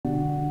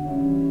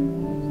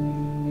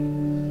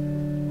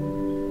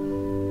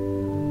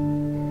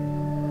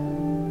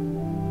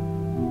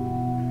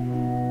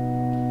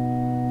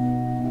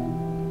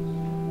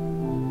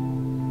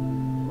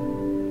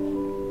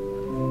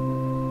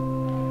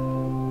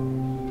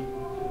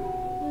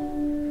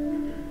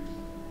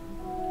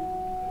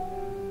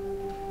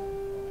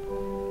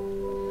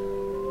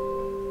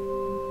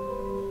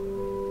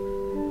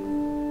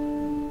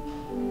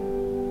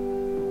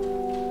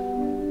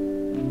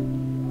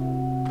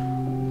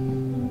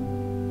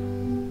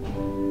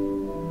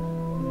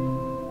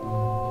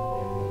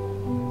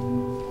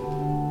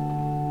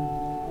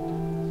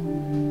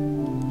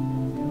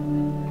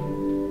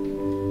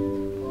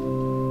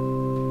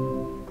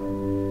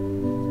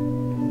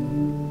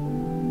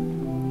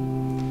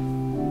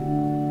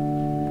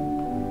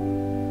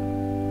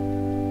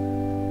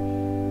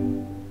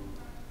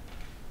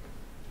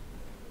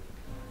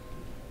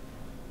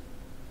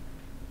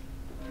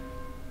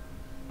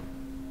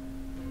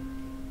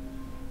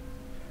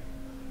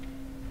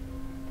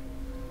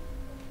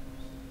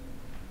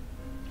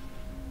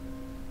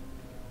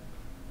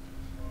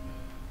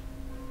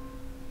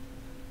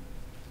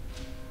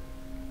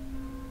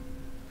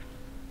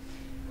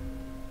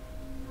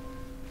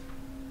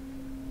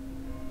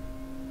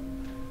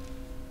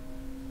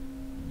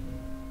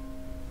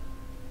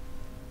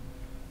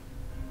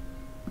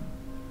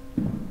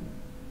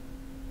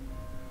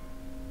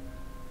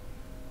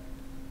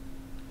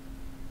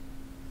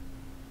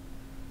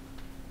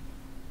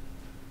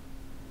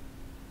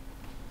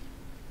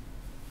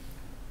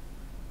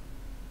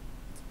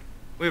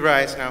We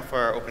rise now for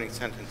our opening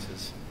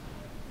sentences.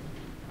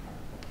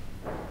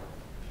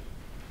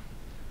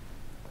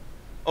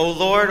 O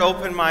Lord,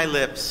 open my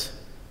lips.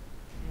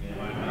 And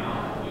my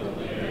mouth will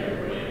declare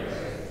your praise.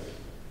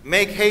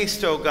 Make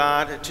haste, O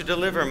God, to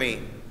deliver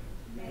me.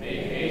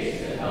 Make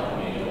haste to help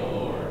me, O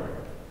Lord.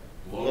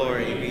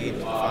 Glory be to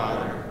the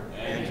Father,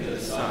 and to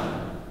the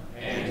Son,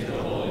 and to the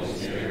Holy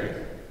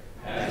Spirit,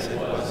 as it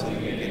was in the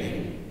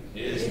beginning,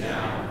 is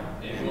now,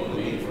 and will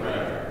be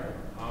forever.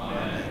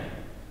 Amen.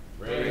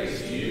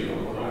 Praise to you,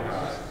 O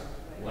Christ,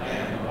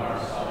 Lamb of our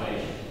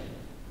salvation.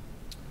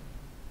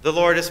 The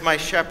Lord is my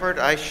shepherd,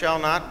 I shall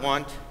not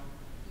want.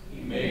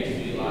 He makes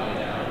me lie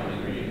down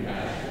in green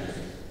pastures.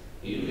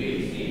 He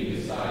leads me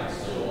beside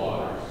still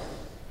waters.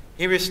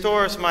 He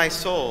restores my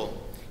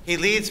soul. He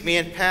leads me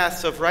in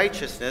paths of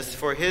righteousness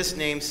for his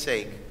name's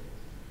sake.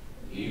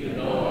 Even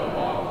though I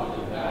walk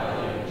through the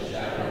valley of the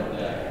shadow of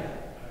death,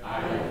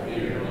 I will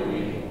fear no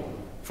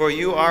evil. For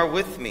you are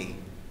with me.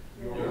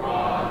 Your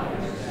rod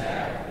and your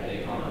staff,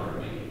 they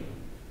comfort me.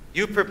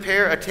 You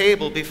prepare a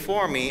table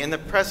before me in the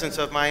presence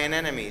of my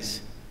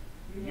enemies.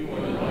 You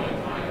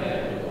anoint my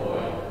head with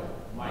oil,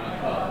 my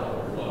cup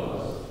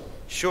overflows.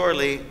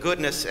 Surely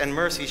goodness and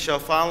mercy shall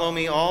follow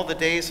me all the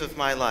days of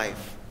my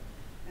life.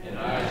 And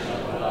I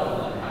shall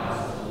dwell in the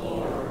house of the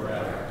Lord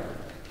forever.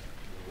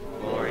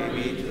 Glory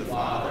be to the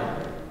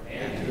Father,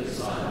 and to the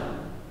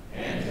Son,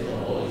 and to the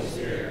Holy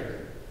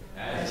Spirit,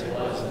 as it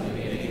was in the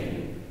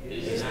beginning,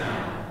 is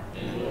now,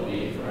 and will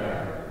be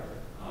forever.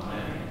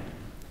 Amen.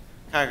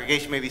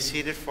 Congregation may be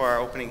seated for our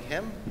opening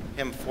hymn,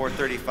 hymn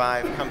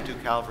 435, Come to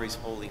Calvary's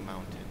Holy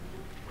Mountain.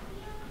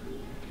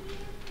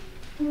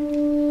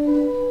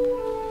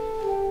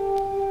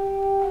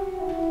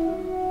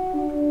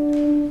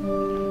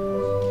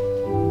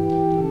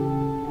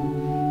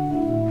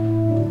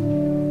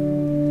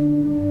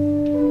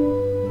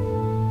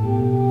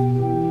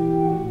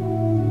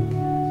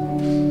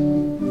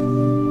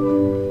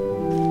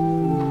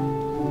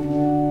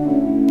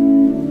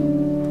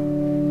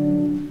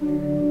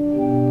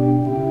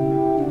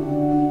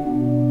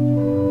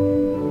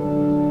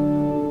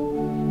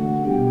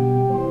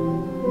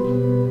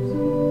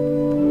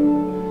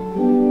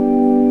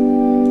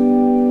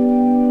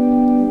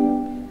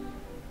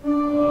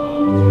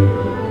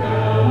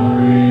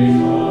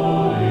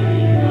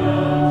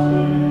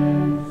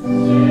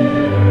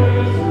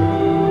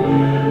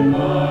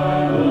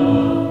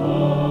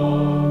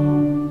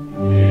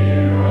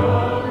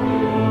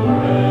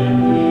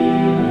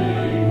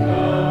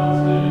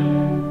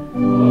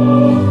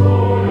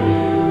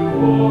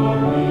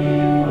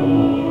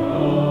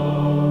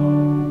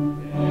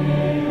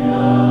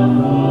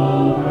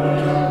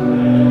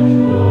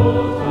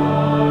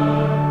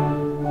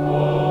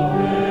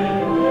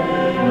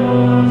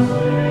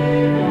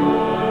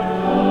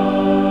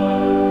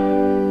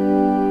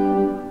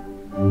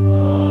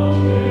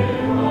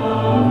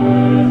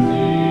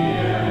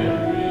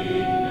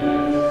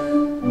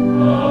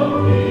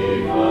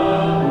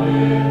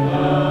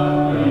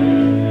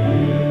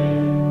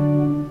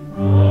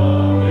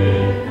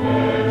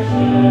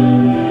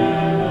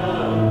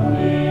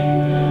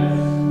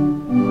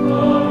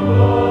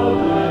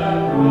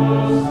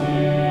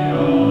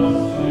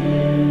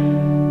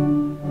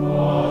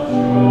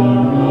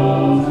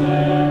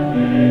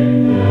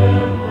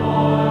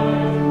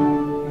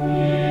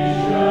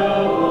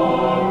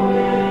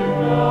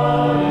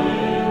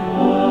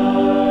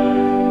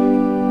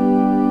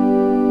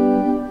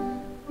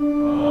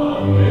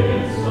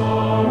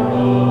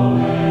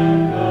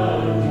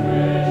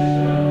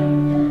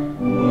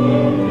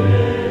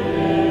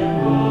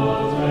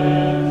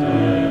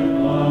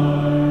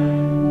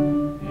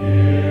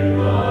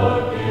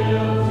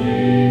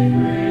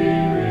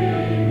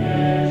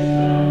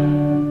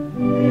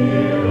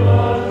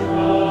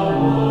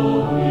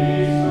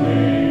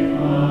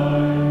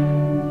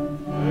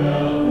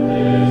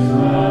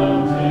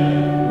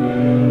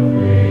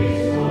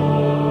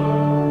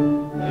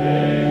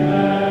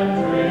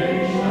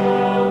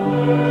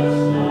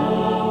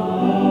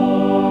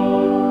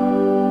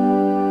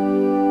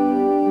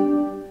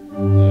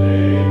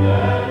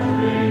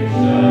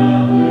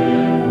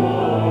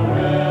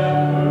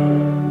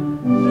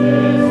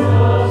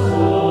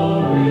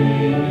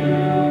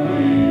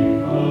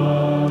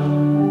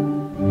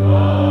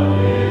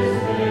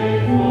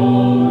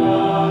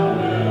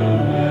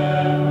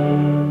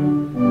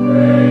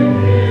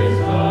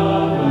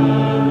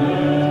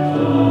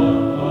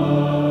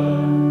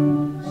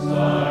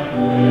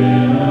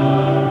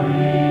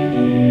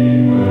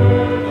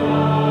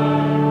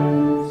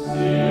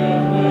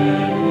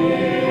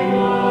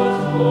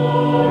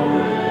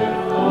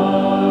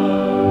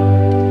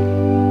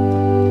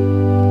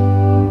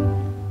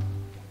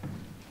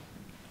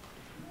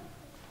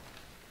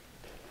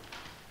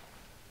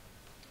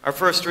 Our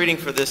first reading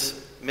for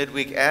this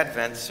midweek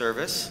Advent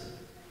service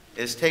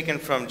is taken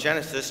from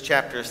Genesis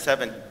chapter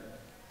 7,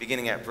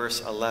 beginning at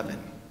verse 11.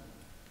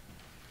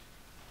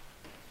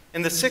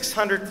 In the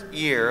 600th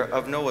year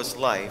of Noah's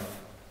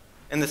life,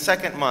 in the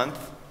second month,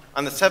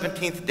 on the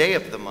 17th day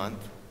of the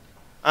month,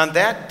 On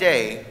that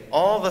day,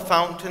 all the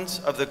fountains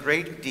of the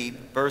great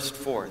deep burst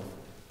forth,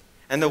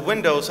 and the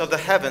windows of the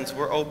heavens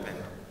were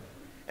opened,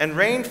 and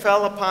rain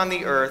fell upon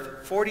the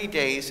earth 40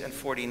 days and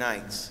 40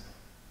 nights.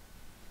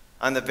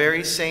 On the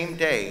very same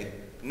day,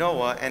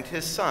 Noah and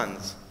his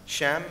sons,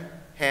 Shem,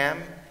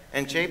 Ham,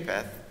 and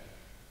Japheth,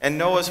 and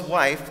Noah's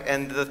wife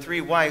and the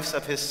 3 wives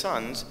of his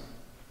sons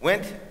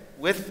with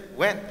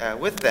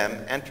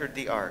them entered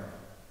the ark.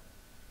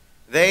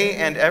 They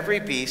and every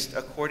beast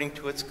according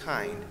to its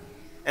kind,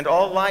 and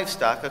all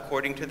livestock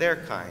according to their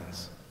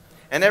kinds,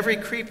 and every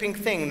creeping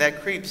thing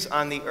that creeps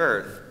on the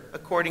earth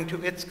according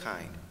to its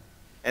kind,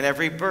 and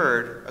every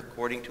bird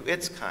according to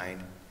its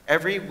kind,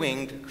 every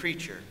winged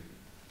creature.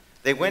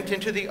 They went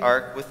into the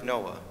ark with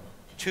Noah,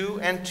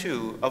 2 and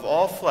 2 of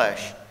all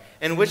flesh,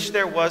 in which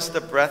there was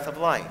the breath of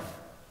life.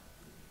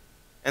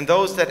 And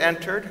those that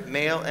entered,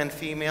 male and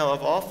female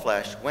of all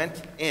flesh,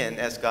 went in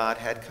as God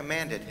had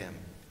commanded him.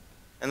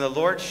 And the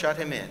Lord shut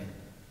him in.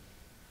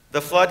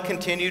 The flood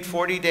continued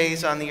 40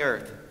 days on the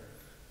earth.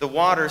 The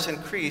waters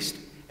increased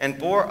and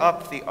bore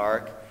up the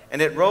ark,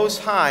 and it rose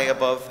high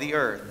above the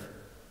earth.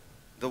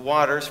 The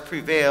waters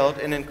prevailed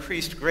and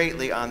increased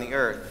greatly on the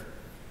earth,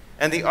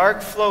 and the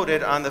ark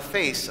floated on the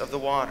face of the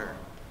water.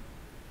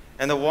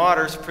 And the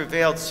waters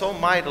prevailed so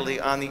mightily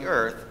on the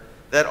earth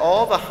that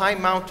all the high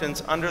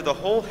mountains under the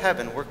whole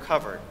heaven were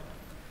covered.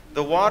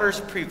 The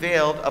waters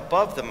prevailed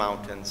above the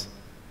mountains,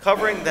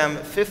 covering them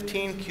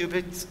 15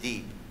 cubits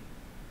deep.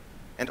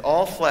 And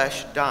all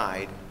flesh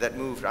died that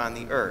moved on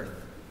the earth,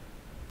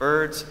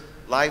 birds,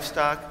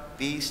 livestock,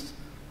 beasts,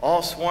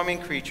 all swarming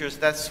creatures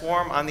that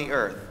swarm on the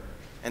earth,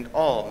 and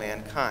all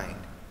mankind.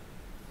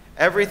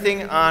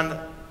 Everything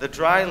on the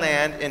dry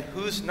land in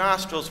whose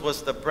nostrils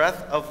was the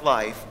breath of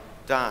life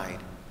died.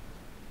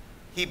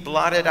 He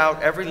blotted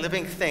out every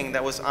living thing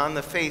that was on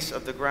the face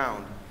of the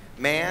ground,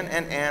 man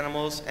and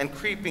animals and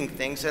creeping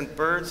things and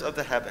birds of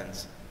the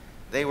heavens.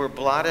 They were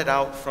blotted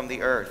out from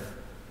the earth.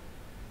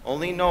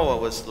 Only Noah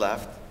was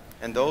left,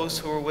 and those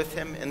who were with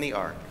him in the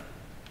ark.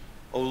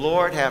 O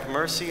Lord, have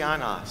mercy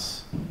on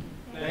us.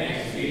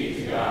 Thanks be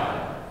to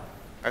God.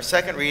 Our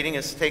second reading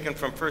is taken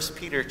from 1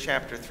 Peter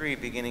chapter 3,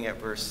 beginning at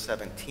verse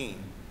 17.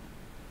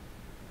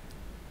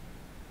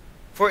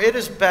 For it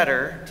is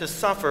better to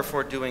suffer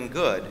for doing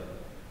good,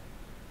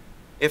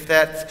 if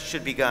that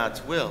should be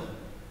God's will,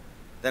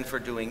 than for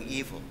doing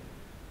evil.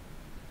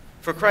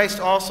 For Christ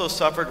also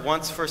suffered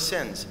once for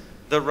sins,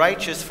 the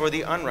righteous for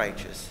the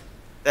unrighteous,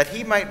 that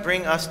he might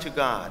bring us to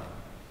God,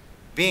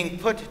 being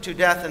put to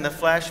death in the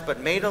flesh,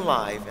 but made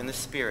alive in the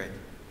Spirit,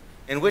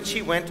 in which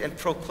he went and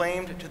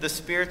proclaimed to the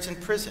spirits in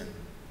prison,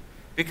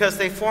 because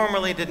they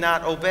formerly did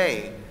not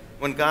obey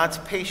when God's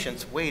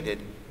patience waited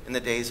in the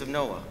days of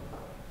Noah,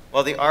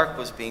 while the ark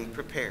was being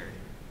prepared,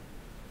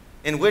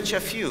 in which a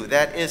few,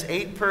 that is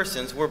 8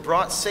 persons, were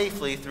brought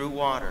safely through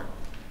water.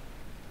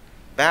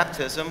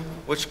 Baptism,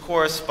 which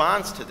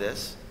corresponds to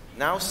this,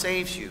 now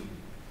saves you,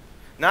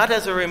 not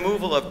as a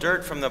removal of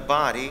dirt from the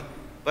body,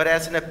 but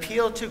as an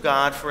appeal to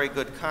God for a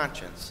good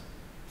conscience,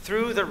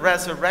 through the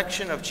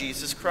resurrection of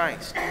Jesus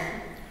Christ,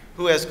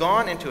 who has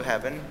gone into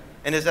heaven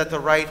and is at the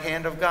right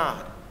hand of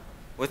God,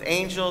 with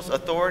angels,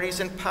 authorities,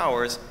 and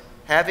powers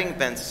having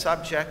been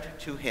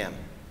subject to him.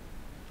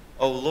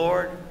 O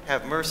Lord,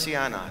 have mercy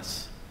on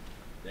us.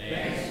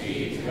 Thanks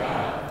be to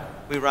God.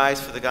 We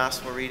rise for the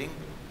gospel reading.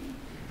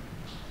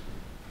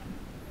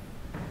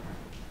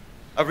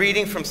 A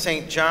reading from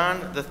St.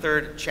 John, the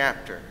 3rd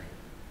chapter.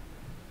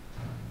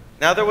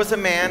 Now there was a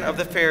man of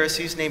the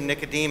Pharisees named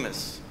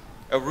Nicodemus,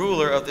 a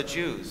ruler of the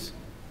Jews.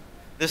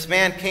 This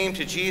man came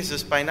to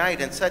Jesus by night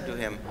and said to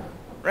him,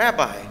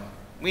 Rabbi,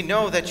 we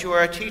know that you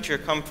are a teacher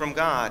come from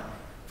God,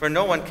 for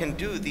no one can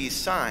do these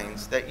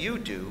signs that you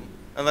do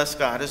unless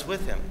God is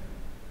with him.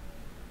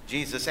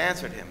 Jesus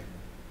answered him,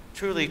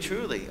 Truly,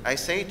 truly, I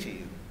say to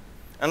you,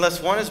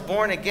 unless one is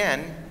born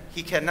again,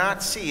 he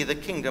cannot see the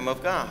kingdom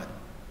of God.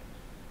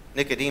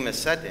 Nicodemus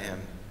said to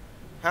him,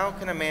 How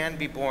can a man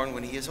be born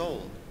when he is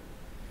old?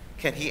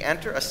 Can he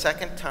enter a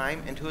second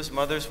time into his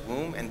mother's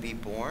womb and be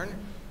born?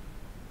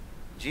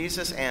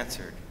 Jesus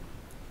answered,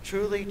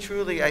 Truly,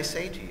 truly, I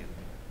say to you,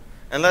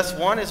 unless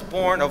one is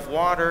born of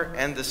water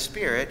and the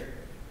Spirit,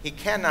 he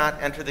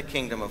cannot enter the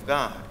kingdom of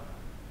God.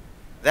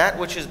 That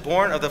which is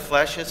born of the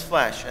flesh is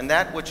flesh, and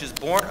that which is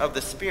born of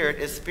the Spirit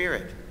is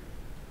spirit.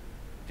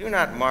 Do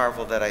not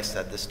marvel that I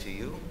said this to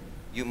you.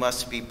 You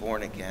must be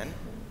born again.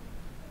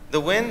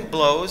 The wind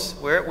blows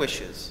where it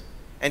wishes,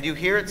 and you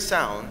hear its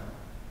sound,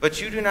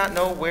 but you do not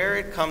know where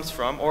it comes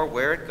from or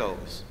where it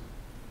goes.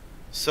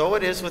 So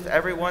it is with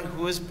everyone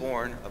who is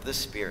born of the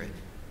Spirit.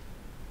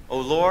 O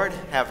Lord,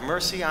 have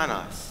mercy on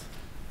us.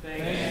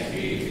 Thanks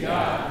be to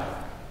God.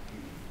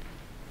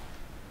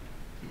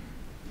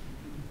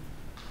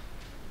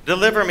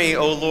 Deliver me,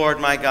 O Lord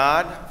my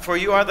God, for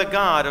you are the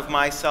God of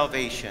my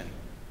salvation.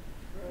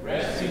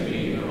 Rescue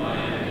me from my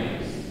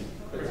enemies.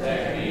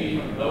 Protect me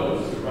from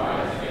those who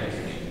rise against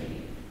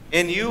me.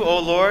 In you, O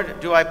Lord,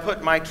 do I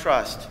put my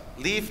trust.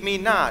 Leave me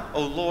not,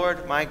 O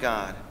Lord my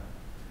God.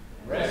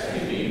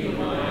 Rescue me from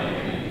my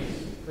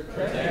enemies.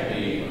 Protect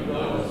me from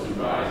those who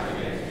rise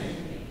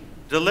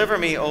Deliver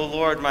me, O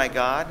Lord my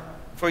God,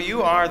 for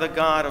you are the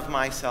God of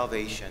my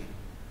salvation.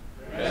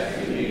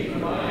 Rescue me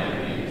from my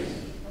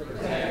enemies.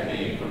 Protect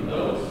me from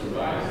those who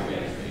rise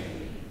against me.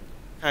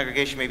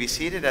 Congregation may be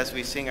seated as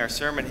we sing our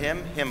sermon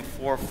hymn, hymn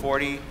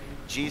 440,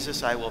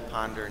 Jesus I Will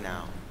Ponder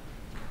Now.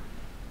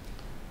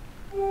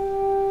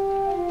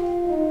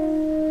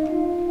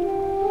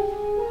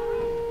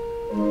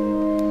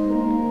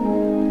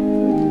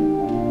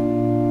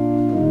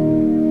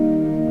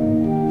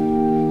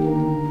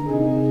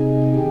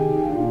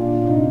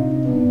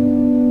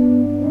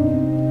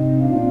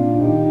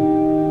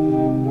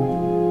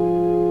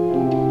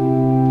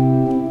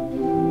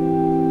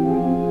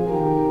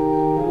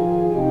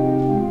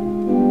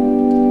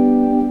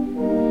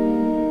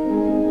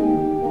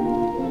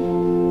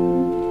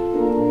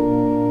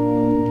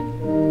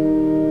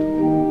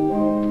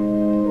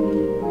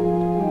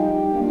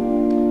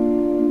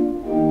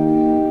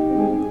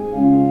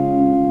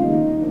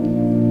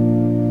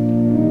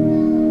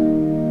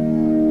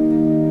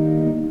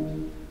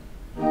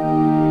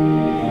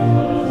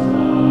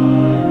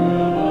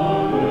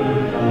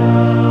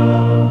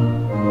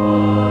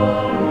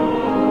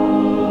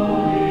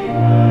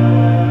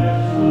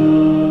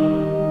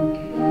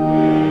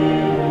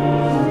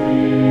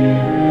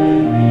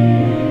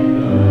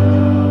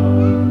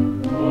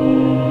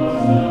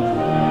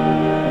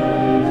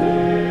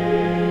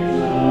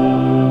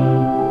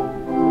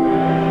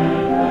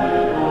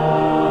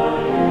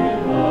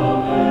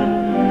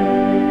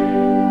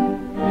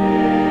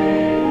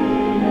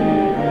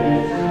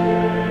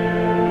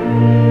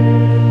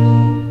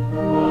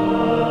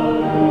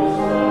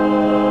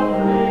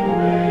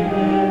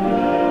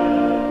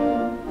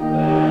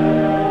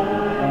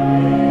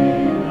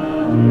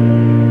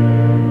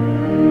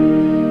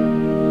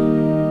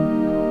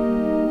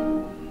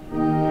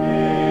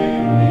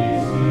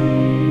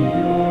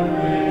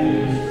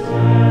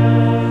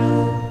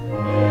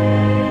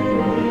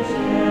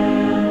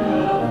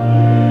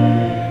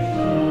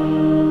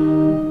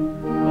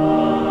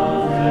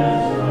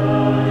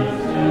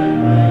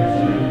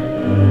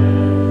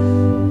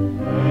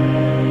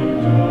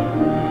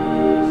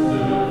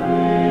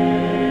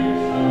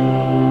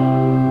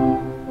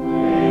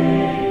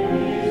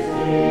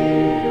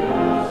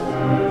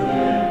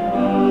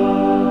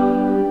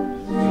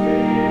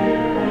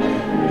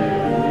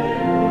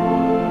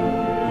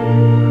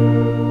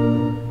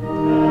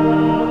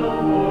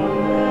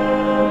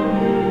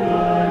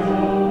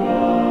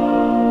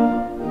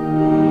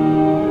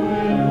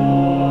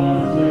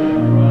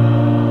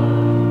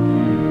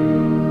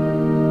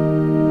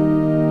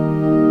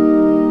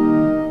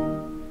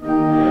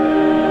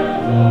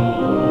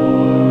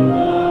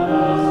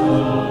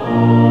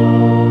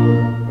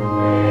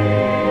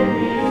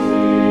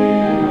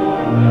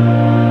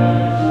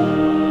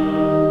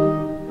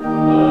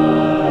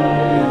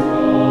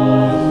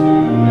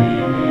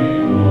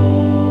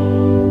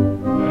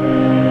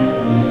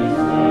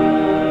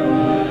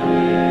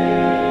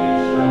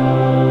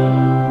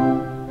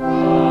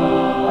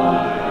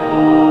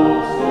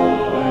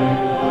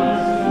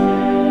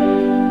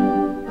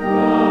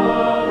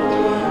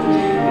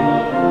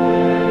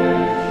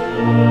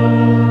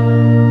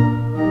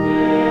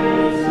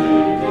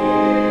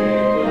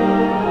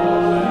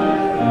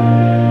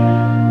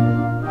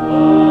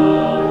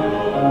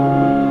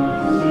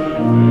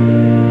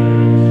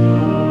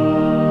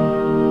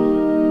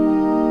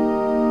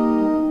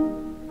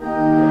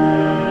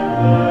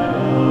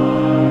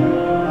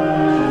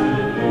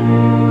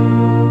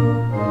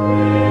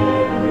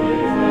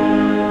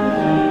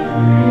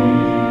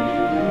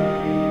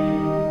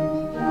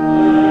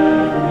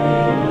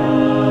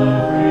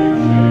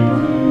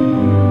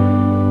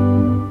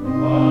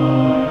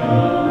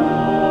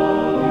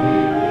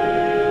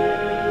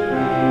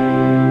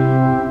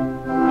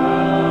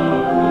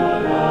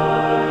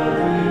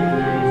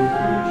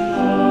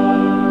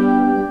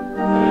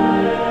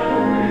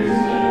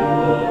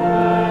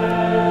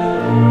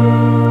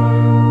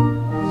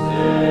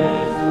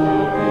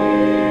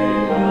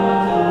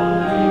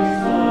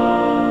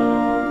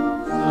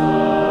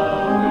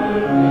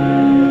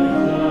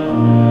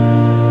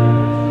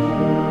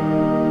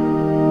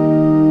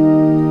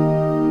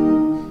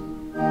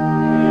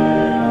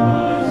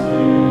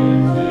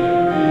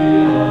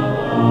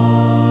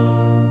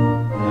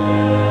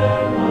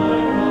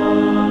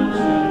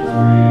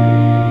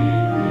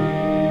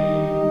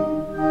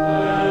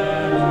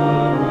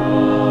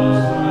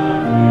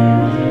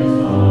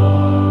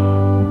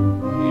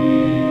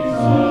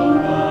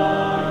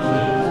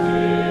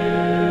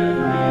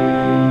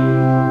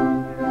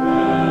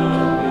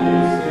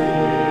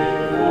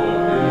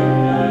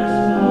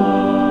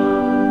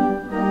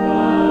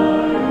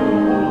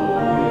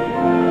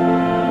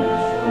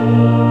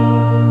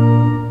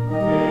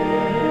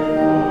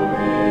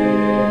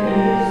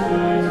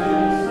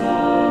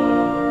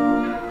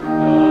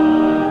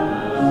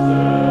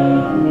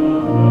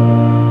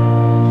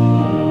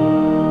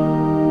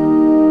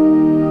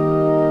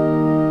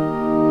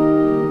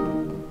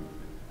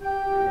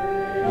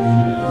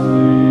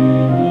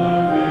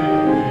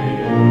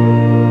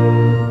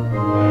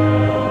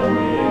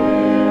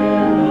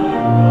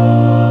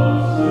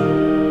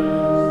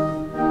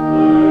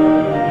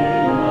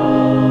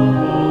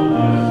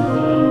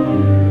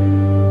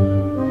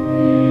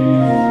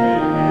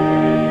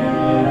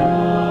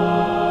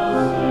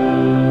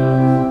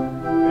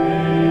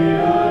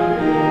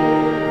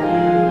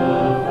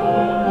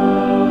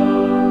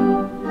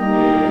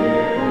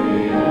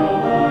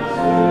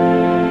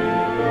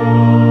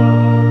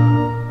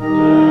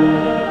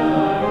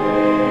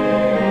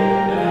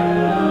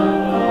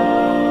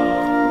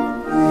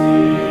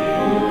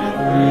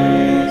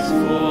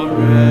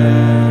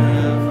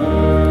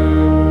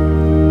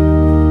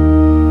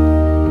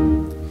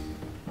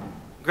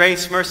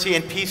 Grace, mercy,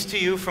 and peace to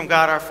you from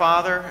God our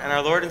Father and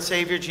our Lord and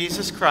Savior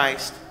Jesus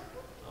Christ.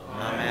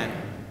 Amen.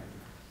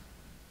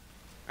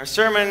 Our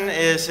sermon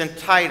is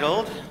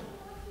entitled,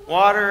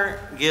 Water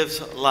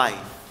Gives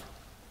Life.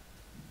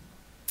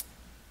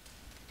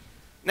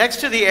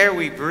 Next to the air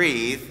we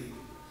breathe,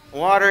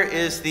 water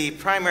is the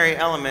primary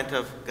element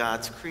of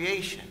God's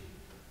creation.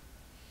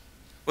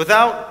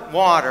 Without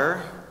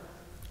water,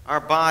 our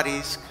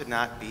bodies could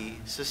not be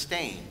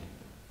sustained.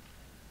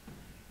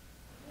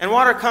 And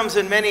water comes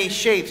in many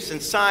shapes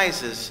and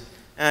sizes,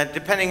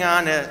 depending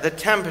on the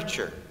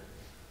temperature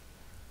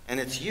and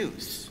its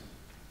use.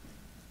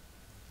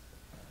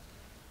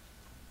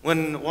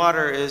 When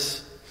water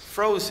is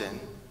frozen,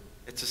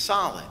 it's a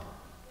solid.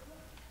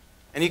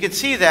 And you can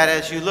see that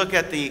as you look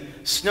at the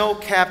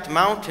snow-capped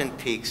mountain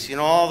peaks,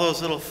 all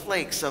those little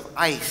flakes of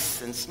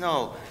ice and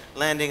snow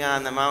landing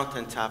on the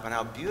mountaintop, and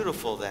how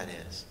beautiful that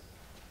is.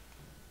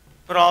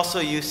 But also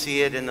you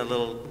see it in the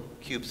little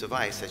cubes of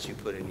ice that you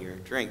put in your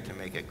drink to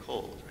make it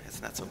cold. Right?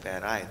 It's not so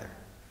bad either.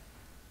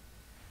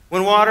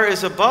 When water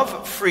is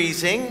above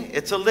freezing,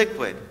 it's a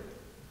liquid.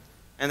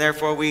 And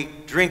therefore we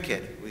drink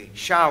it, we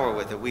shower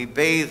with it, we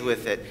bathe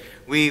with it,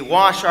 we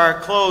wash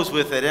our clothes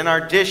with it and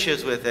our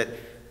dishes with it,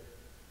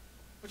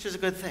 which is a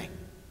good thing.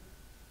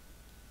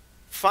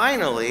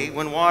 Finally,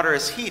 when water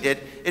is heated,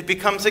 it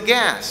becomes a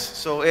gas.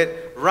 So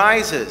it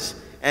rises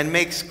and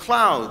makes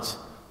clouds,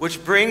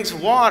 which brings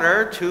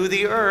water to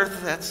the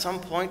earth at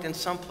some point in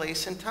some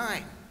place in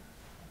time.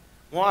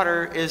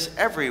 Water is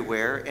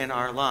everywhere in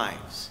our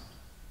lives.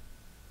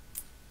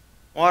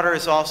 Water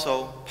is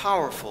also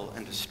powerful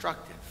and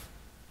destructive.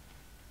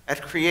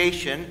 At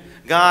creation,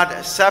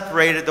 God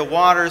separated the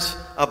waters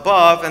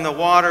above and the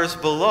waters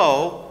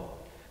below,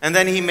 and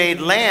then he made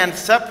land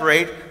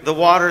separate the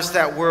waters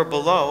that were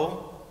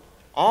below.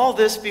 All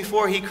this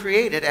before he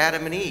created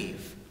Adam and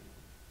Eve.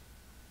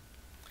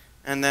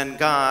 And then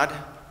God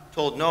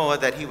told Noah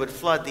that he would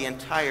flood the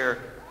entire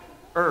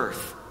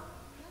earth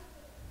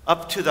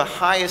up to the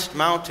highest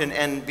mountain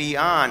and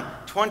beyond,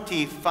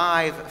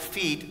 25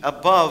 feet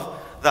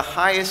above the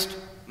highest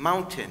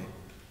mountain.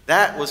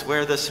 That was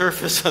where the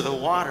surface of the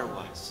water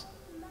was.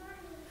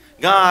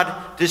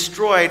 God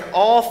destroyed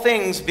all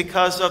things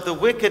because of the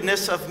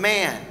wickedness of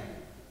man.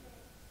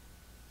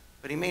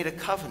 But he made a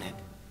covenant,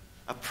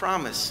 a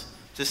promise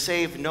to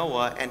save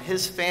Noah and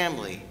his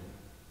family.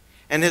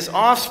 And his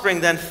offspring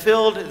then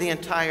filled the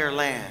entire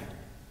land.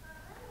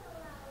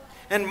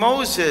 And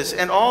Moses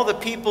and all the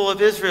people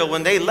of Israel,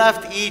 when they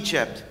left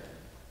Egypt,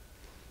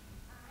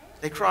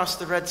 they crossed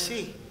the Red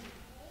Sea.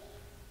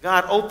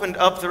 God opened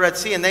up the Red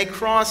Sea and they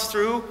crossed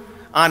through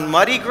on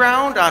muddy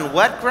ground, on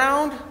wet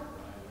ground,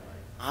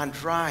 on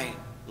dry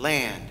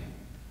land.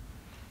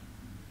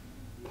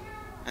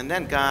 And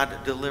then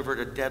God delivered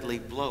a deadly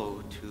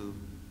blow to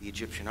the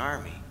Egyptian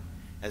army.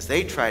 As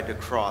they tried to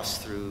cross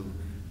through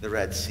the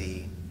Red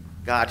Sea,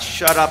 God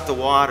shut up the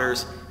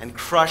waters and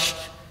crushed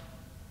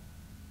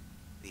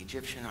the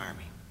Egyptian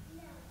army.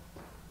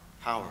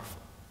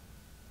 Powerful.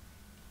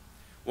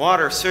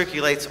 Water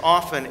circulates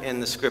often in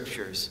the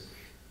scriptures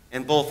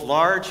in both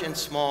large and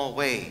small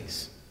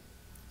ways.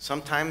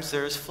 Sometimes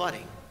there is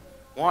flooding,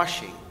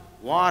 washing,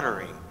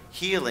 watering,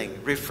 healing,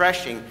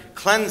 refreshing,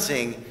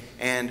 cleansing,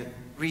 and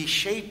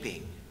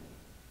reshaping.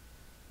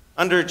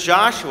 Under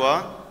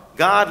Joshua,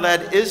 God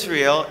led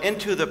Israel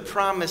into the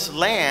promised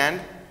land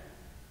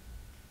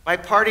by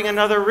parting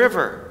another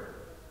river,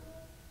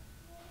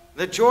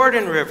 the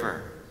Jordan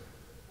River.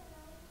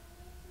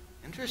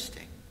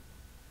 Interesting.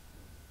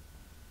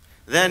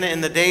 Then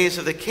in the days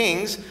of the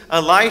kings,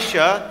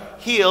 Elisha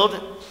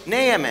healed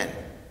Naaman,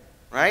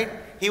 right?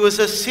 He was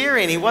a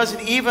Syrian. He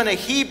wasn't even a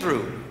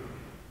Hebrew.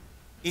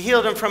 He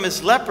healed him from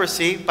his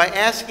leprosy by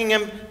asking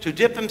him to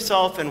dip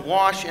himself and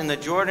wash in the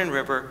Jordan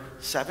River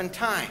 7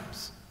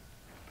 times.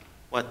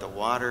 What, the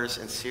waters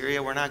in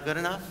Syria were not good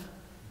enough?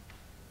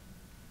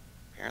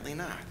 Apparently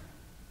not.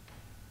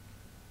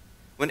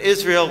 When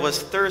Israel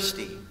was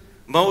thirsty,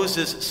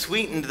 Moses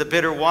sweetened the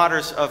bitter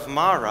waters of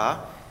Marah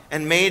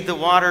and made the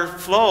water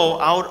flow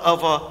out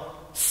of a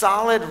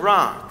solid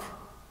rock.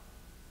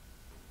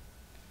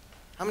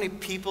 How many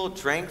people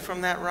drank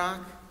from that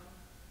rock?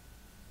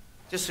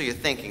 Just so you're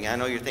thinking, I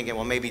know you're thinking,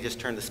 well, maybe just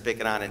turn the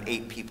spigot on and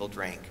 8 people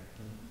drank.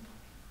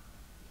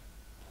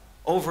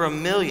 Over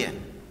 1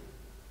 million.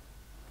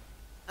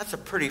 That's a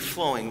pretty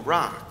flowing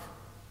rock.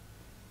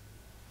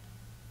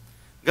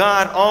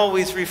 God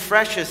always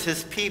refreshes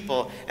his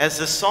people as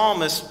the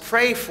psalmists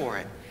pray for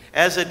it.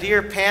 As a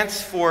deer pants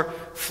for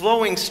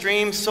flowing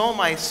streams, so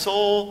my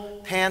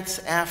soul pants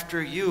after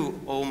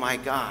you, O my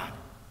God.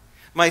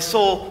 My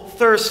soul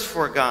thirsts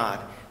for God,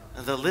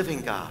 the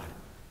living God.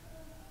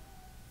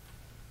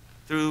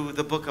 Through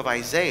the book of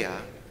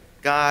Isaiah,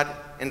 God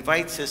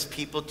invites his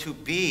people to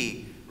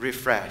be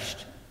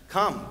refreshed.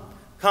 Come,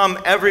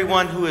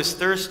 everyone who is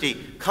thirsty,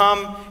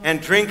 come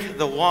and drink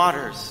the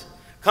waters.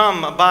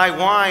 Come, buy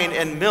wine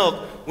and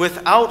milk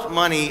without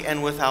money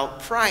and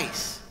without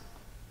price.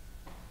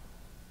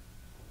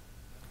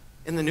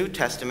 In the New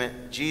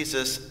Testament,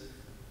 Jesus,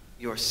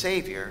 your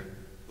Savior,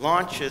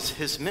 launches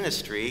his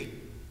ministry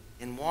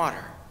in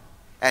water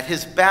at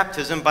his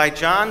baptism by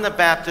John the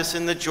Baptist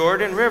in the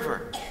Jordan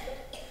River.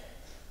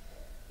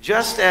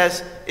 Just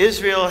as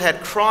Israel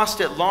had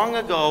crossed it long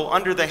ago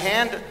under the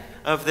hand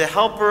of the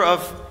helper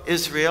of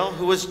Israel,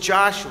 who was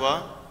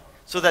Joshua,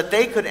 so that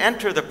they could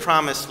enter the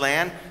promised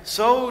land,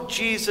 so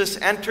Jesus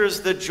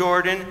enters the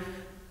Jordan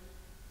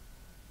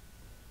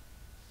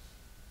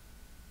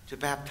to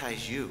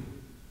baptize you,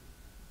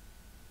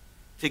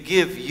 to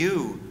give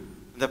you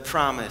the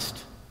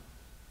promised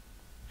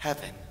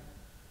heaven,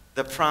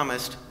 the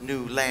promised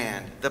new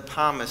land, the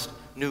promised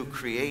new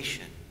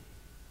creation.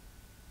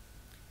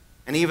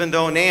 And even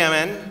though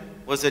Naaman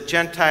was a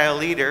Gentile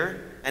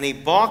leader, and he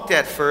balked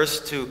at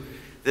first to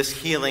this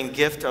healing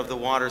gift of the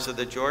waters of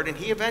the Jordan,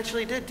 he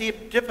eventually did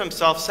dip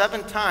himself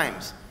 7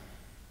 times.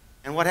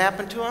 And what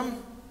happened to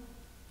him?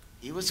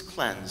 He was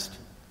cleansed,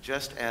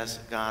 just as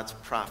God's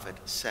prophet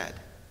said.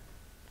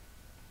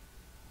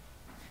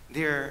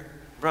 Dear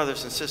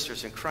brothers and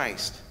sisters in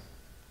Christ,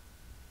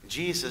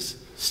 Jesus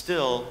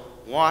still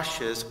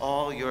washes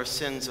all your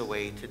sins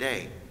away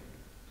today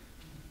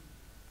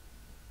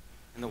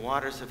in the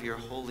waters of your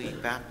holy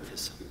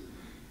baptism.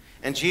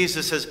 And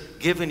Jesus has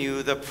given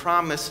you the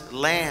promised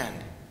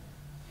land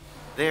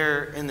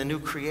there in the new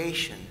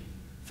creation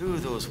through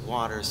those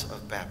waters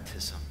of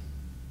baptism.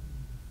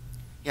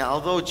 Yeah,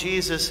 although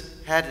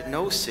Jesus had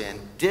no sin,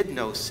 did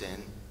no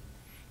sin,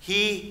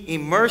 he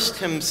immersed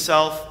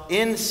himself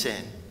in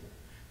sin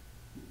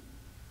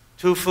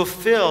to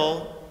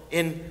fulfill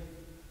in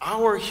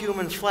our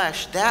human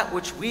flesh that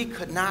which we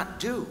could not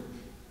do,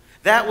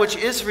 that which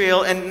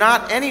Israel and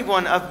not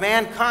anyone of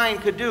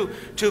mankind could do,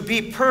 to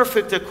be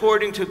perfect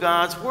according to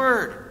God's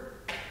word.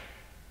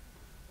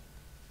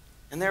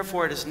 And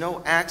therefore it is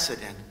no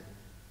accident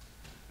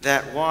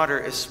that water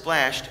is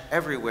splashed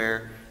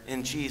everywhere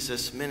in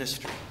Jesus'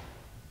 ministry.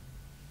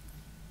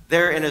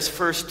 There in his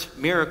first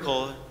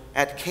miracle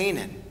at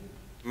Canaan,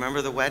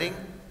 remember the wedding?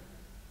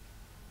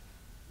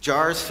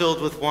 Jars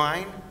filled with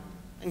wine.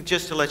 And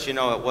just to let you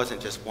know, it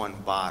wasn't just one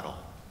bottle.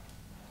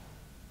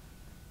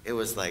 It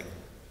was like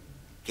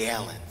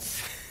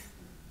gallons.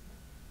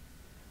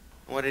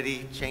 What did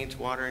he change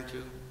water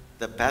into?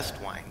 The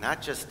best wine,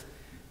 not just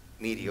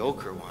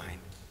mediocre wine.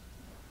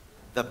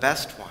 The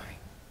best wine.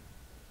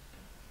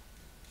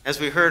 As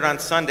we heard on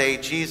Sunday,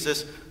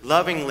 Jesus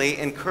lovingly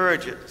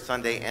encourages,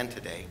 Sunday and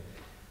today,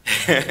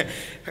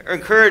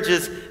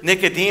 encourages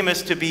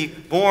Nicodemus to be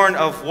born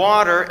of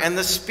water and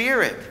the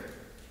Spirit.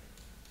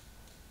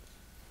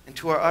 And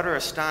to our utter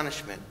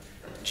astonishment,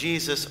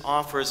 Jesus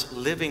offers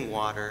living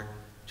water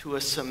to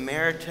a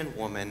Samaritan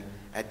woman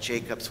at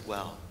Jacob's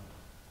well.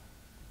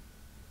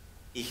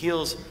 He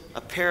heals a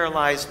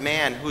paralyzed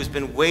man who's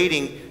been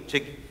waiting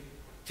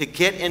to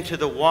get into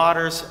the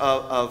waters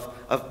of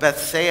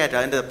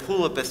Bethsaida, into the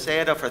pool of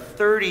Bethsaida for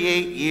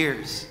 38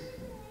 years.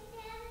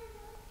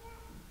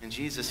 And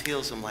Jesus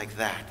heals him like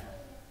that.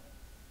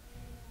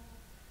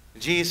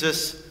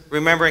 Jesus,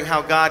 remembering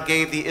how God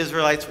gave the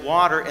Israelites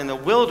water in the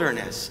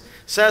wilderness,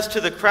 says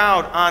to the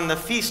crowd on the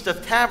Feast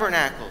of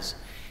Tabernacles,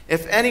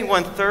 "If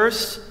anyone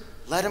thirsts,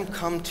 let him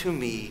come to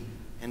me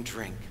and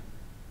drink."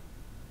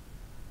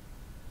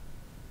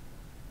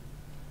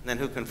 And then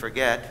who can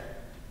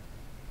forget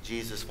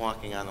Jesus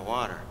walking on the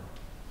water?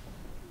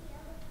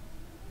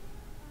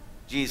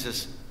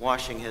 Jesus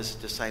washing his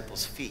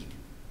disciples' feet.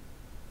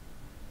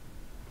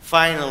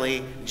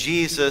 Finally,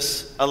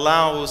 Jesus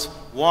allows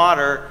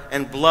water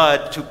and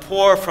blood to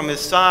pour from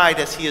his side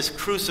as he is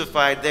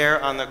crucified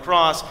there on the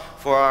cross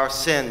for our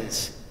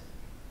sins.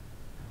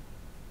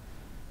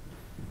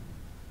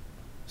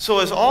 So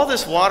is all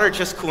this water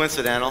just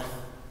coincidental?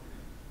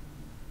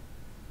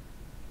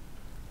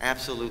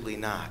 Absolutely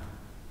not.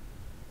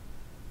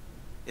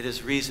 It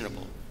is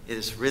reasonable. It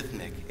is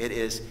rhythmic. It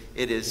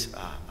is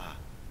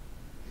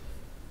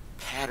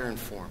pattern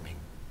forming.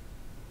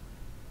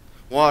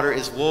 Water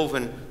is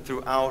woven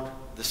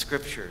throughout the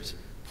Scriptures,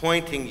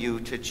 pointing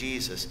you to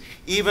Jesus.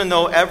 Even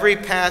though every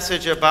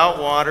passage about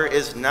water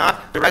is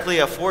not directly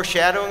a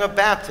foreshadowing of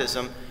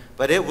baptism,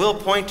 but it will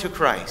point to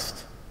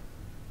Christ.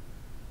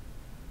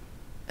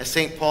 As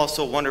St. Paul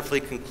so wonderfully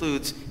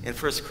concludes in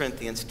 1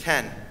 Corinthians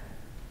 10,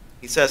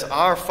 he says,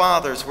 "Our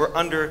fathers were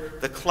under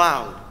the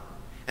cloud,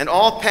 and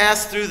all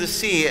passed through the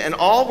sea, and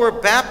all were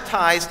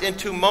baptized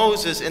into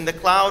Moses in the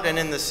cloud and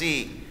in the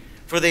sea,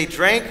 for they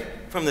drank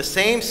from the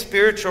same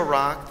spiritual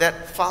rock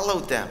that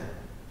followed them.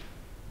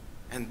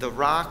 And the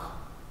rock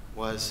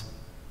was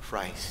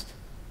Christ."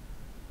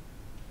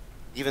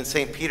 Even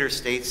St. Peter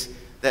states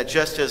that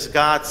just as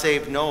God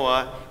saved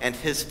Noah and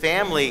his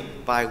family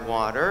by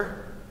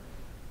water,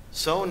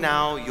 so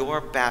now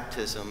your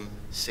baptism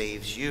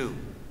saves you.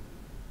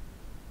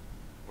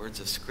 Words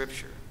of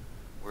Scripture,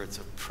 words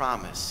of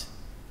promise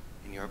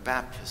in your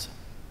baptism.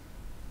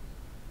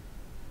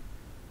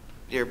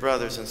 Dear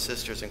brothers and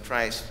sisters in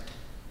Christ,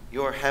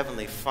 your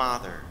heavenly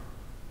Father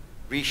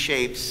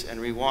reshapes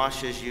and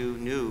rewashes you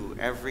new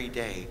every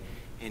day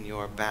in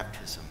your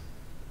baptism.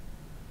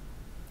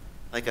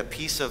 Like a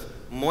piece of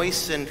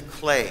moistened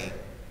clay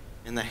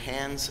in the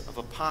hands of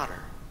a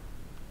potter.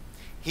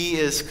 He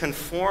is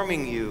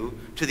conforming you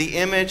to the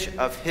image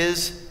of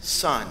his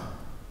Son.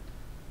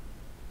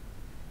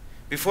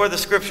 Before the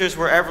scriptures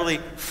were ever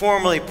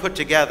formally put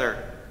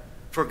together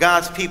for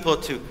God's people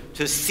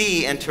to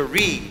see and to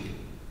read,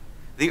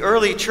 the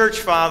early church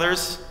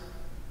fathers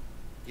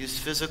used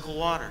physical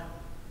water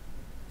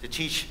to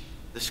teach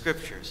the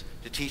scriptures,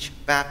 to teach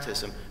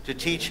baptism, to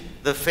teach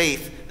the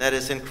faith that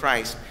is in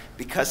Christ,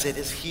 because it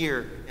is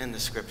here in the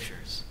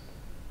scriptures.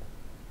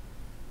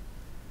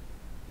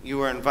 You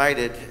were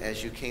invited,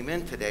 as you came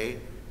in today,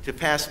 to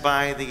pass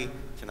by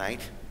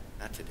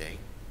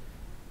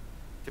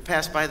to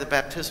pass by the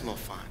baptismal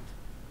font,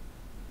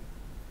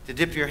 to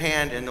dip your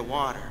hand in the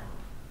water,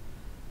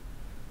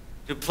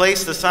 to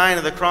place the sign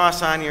of the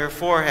cross on your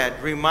forehead,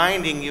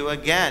 reminding you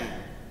again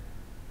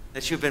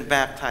that you've been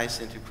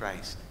baptized into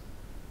Christ.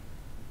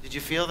 Did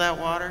you feel that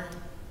water?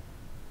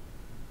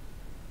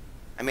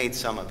 I made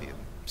some of you.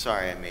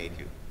 Sorry I made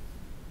you.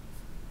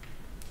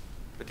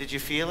 But did you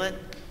feel it?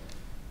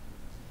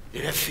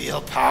 Did it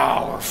feel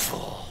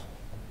powerful?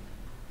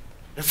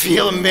 Did it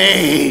feel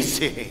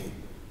amazing?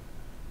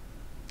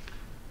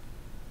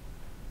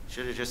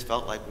 Should have just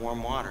felt like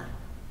warm water.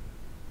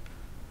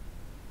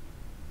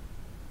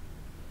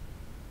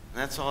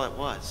 And that's all it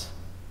was.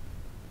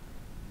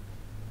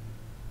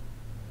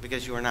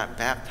 Because you were not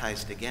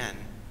baptized again.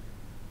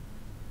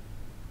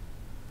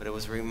 But it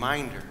was a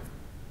reminder.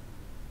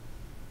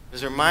 It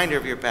was a reminder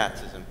of your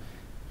baptism.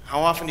 How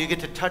often do you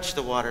get to touch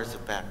the waters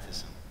of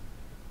baptism?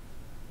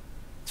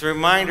 It's a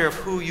reminder of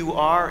who you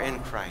are in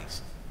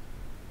Christ.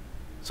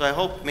 So I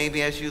hope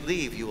maybe as you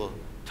leave, you will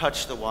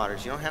touch the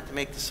waters. You don't have to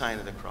make the sign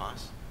of the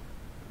cross.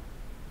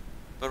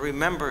 But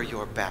remember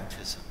your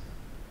baptism.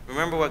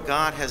 Remember what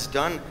God has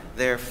done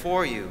there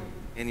for you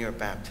in your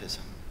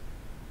baptism.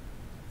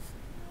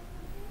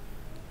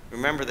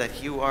 Remember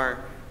that you are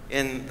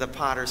in the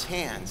potter's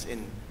hands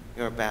in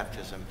your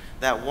baptism.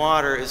 That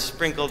water is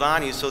sprinkled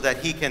on you so that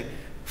he can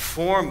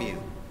form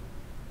you,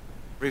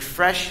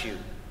 refresh you,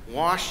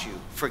 wash you,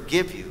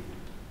 forgive you,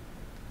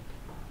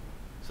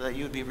 so that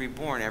you would be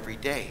reborn every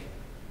day.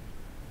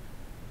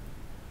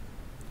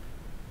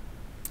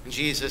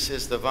 Jesus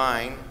is the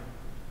vine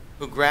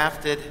who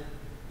grafted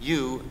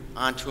you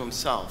onto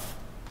himself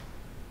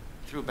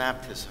through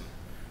baptism,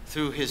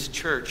 through his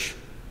church,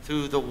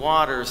 through the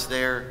waters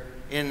there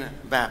in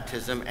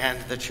baptism and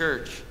the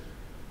church.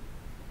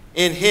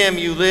 In him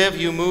you live,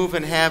 you move,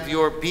 and have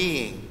your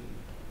being.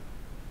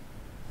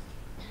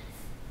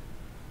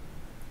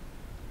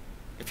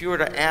 If you were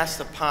to ask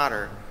the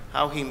potter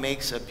how he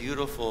makes a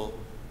beautiful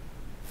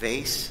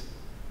vase,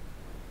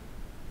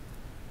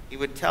 he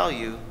would tell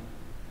you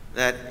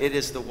that it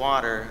is the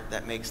water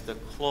that makes the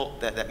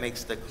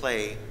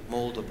clay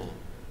moldable.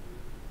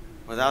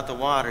 Without the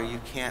water, you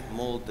can't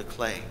mold the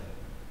clay.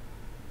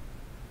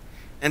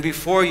 And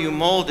before you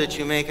mold it,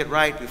 you make it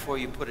right before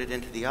you put it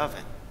into the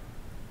oven.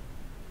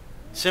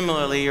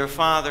 Similarly, your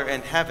Father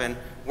in heaven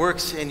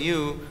works in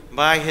you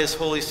by his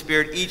Holy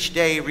Spirit each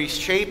day,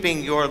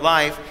 reshaping your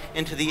life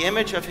into the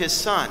image of his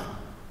Son,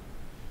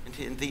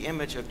 into the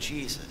image of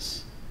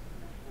Jesus.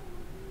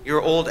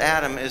 Your old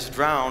Adam is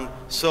drowned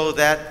so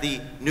that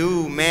the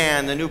new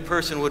man, the new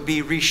person, would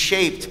be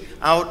reshaped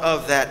out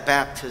of that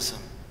baptism.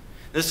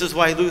 This is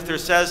why Luther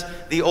says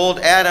the old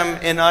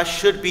Adam in us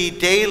should be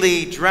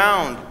daily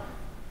drowned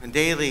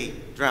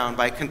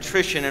by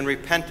contrition and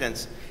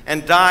repentance,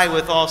 and die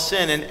with all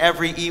sin and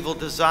every evil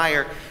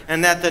desire,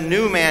 and that the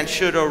new man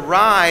should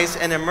arise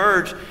and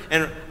emerge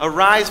and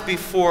arise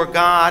before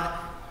God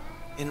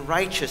in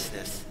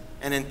righteousness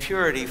and in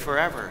purity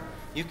forever.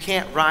 You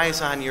can't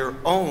rise on your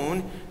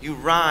own. You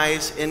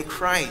rise in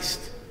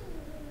Christ.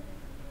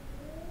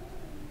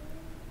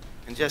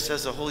 And just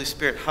as the Holy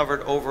Spirit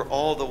hovered over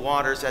all the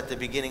waters at the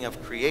beginning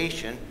of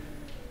creation,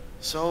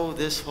 so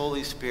this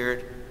Holy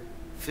Spirit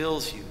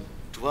fills you,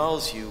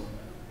 dwells you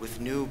with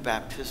new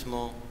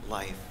baptismal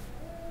life.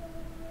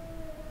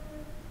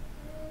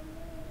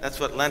 That's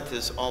what Lent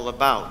is all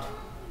about.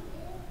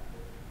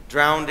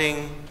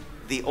 Drowning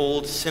the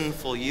old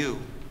sinful you,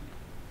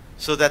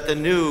 so that the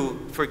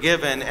new,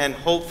 forgiven, and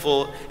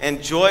hopeful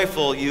and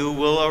joyful you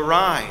will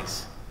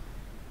arise.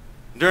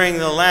 During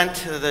the Lent,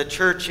 the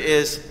church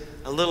is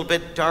a little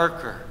bit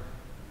darker.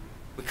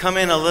 We come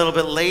in a little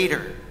bit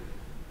later.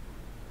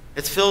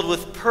 It's filled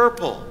with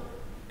purple.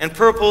 And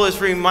purple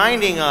is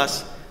reminding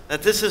us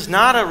that this is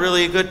not a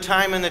really good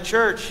time in the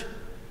church,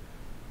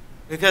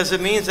 because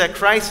it means that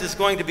Christ is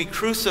going to be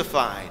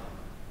crucified.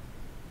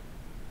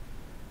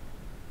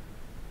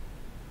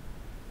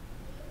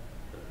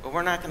 But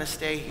we're not going to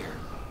stay here.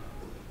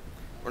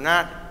 We're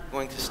not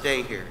going to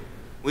stay here.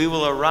 We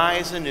will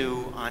arise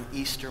anew on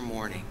Easter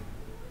morning.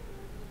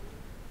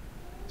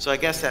 So I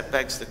guess that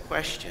begs the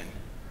question,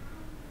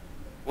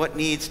 what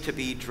needs to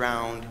be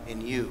drowned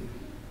in you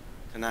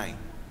tonight?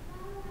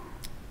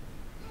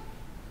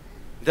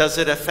 Does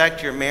it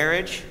affect your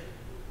marriage,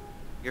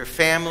 your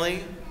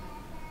family,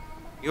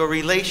 your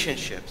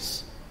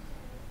relationships?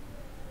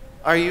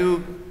 Are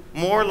you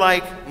more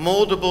like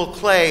moldable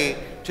clay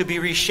to be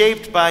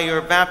reshaped by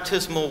your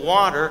baptismal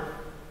water?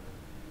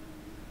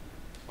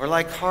 or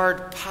like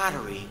hard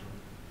pottery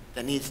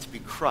that needs to be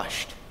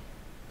crushed.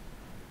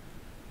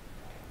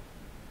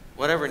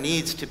 Whatever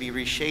needs to be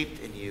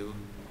reshaped in you,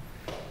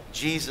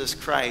 Jesus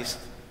Christ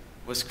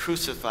was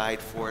crucified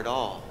for it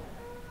all.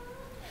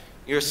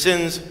 Your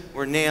sins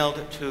were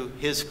nailed to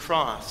his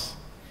cross.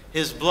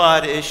 His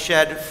blood is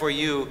shed for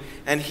you,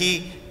 and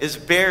he is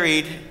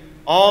buried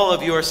all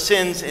of your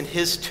sins in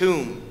his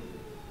tomb,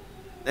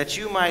 that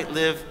you might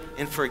live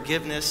in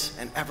forgiveness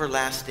and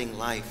everlasting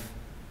life.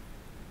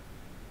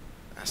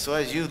 So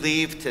as you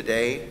leave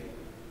today,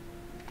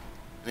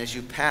 and as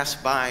you pass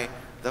by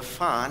the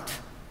font,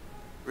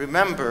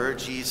 remember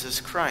Jesus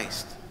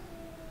Christ,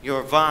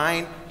 your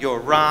vine, your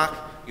rock,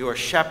 your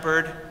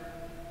shepherd,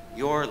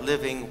 your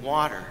living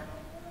water.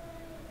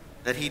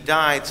 That he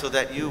died so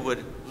that you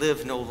would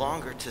live no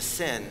longer to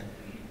sin,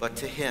 but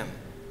to him.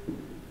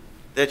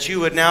 That you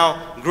would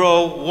now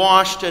grow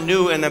washed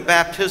anew in the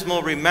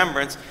baptismal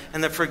remembrance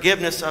and the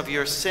forgiveness of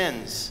your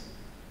sins.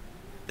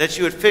 That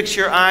you would fix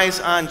your eyes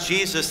on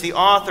Jesus, the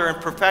author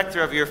and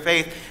perfecter of your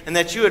faith, and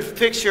that you would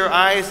fix your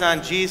eyes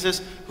on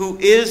Jesus, who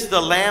is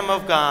the Lamb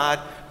of God,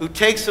 who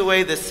takes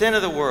away the sin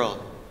of the world.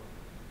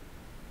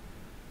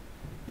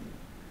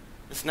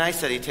 It's nice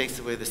that he takes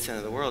away the sin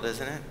of the world,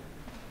 isn't it?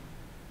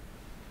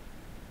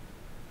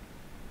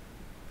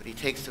 But he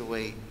takes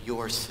away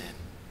your sin.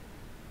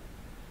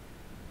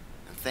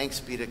 And thanks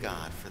be to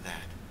God for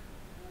that.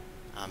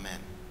 Amen.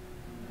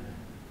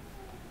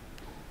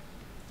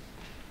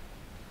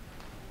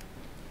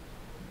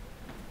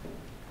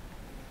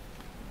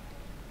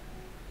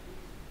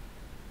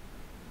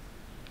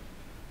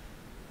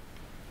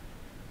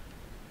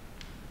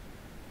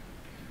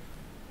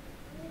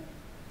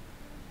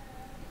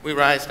 We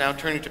rise now,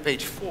 turning to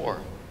page 4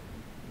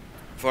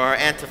 for our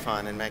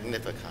antiphon and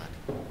Magnificat.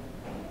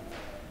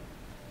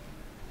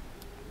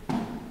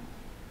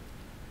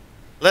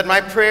 Let my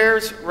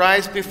prayers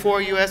rise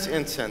before you as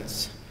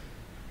incense,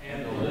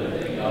 and the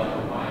lifting up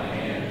of my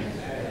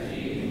hands as the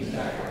evening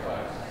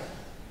sacrifice.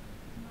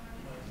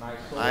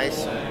 My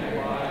soul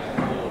magnifies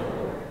the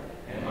Lord,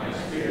 and my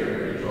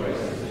spirit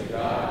rejoices in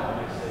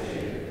God my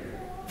Savior.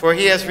 For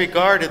he has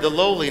regarded the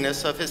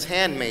lowliness of his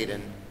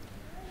handmaiden.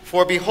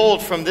 For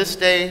behold, from this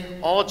day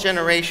all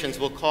generations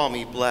will call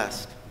me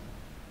blessed.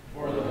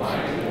 For the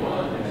mighty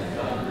one has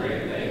done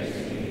great things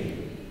to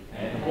me,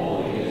 and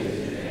holy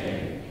is his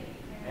name,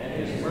 and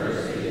his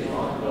mercy is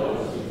on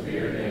those who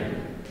fear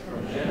him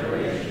from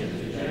generation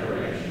to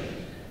generation.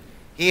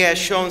 He has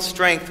shown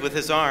strength with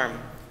his arm.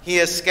 He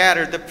has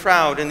scattered the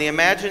proud in the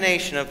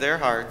imagination of their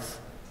hearts.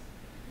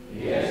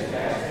 He has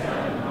cast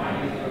down the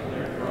mighty from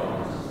their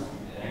thrones,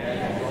 and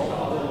has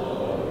exalted the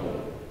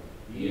lowly.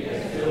 He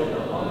has filled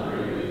the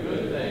hungry with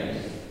good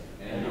things,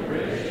 and the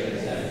rich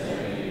has sent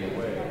empty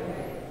away.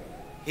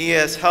 He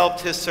has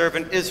helped his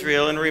servant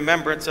Israel in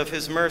remembrance of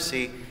his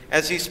mercy,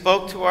 as he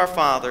spoke to our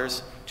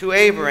fathers, to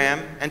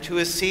Abraham, and to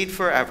his seed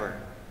forever.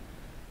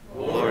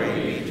 Glory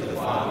be to the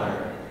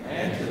Father,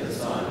 and to the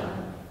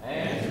Son,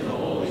 and to the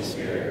Holy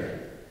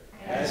Spirit,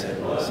 as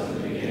it was in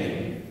the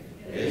beginning,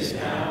 is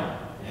now,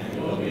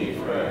 and will be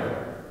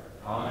forever.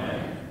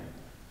 Amen.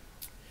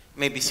 You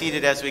may be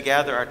seated as we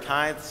gather our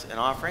tithes and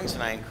offerings,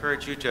 and I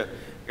encourage you to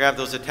grab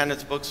those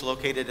attendance books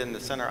located in the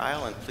center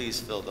aisle, and please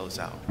fill those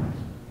out.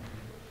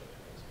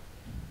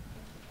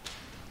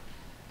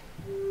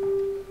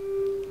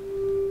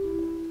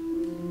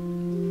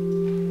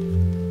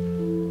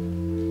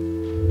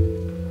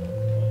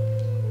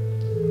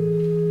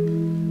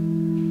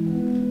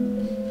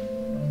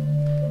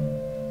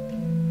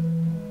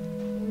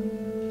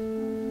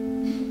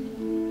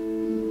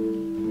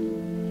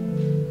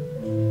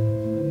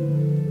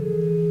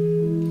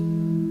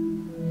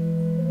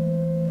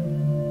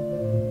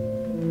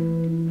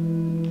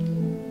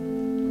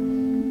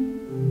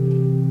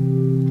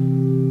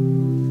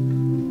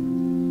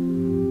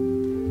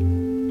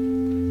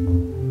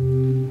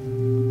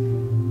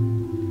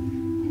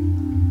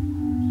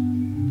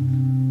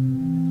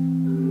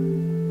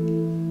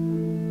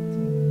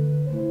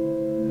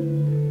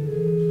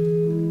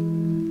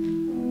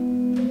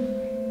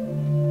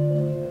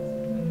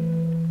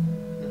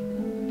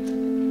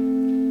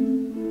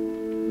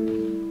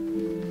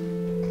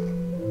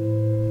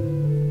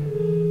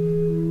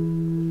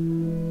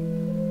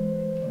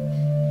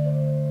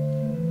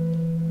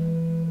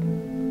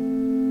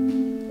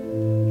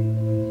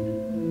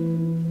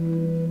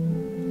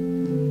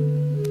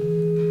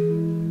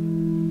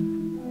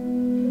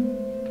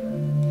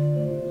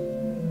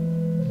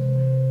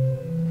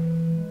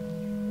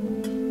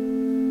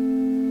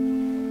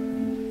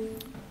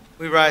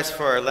 We rise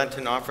for our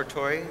Lenten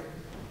offertory.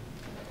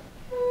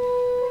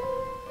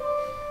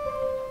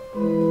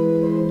 Amen.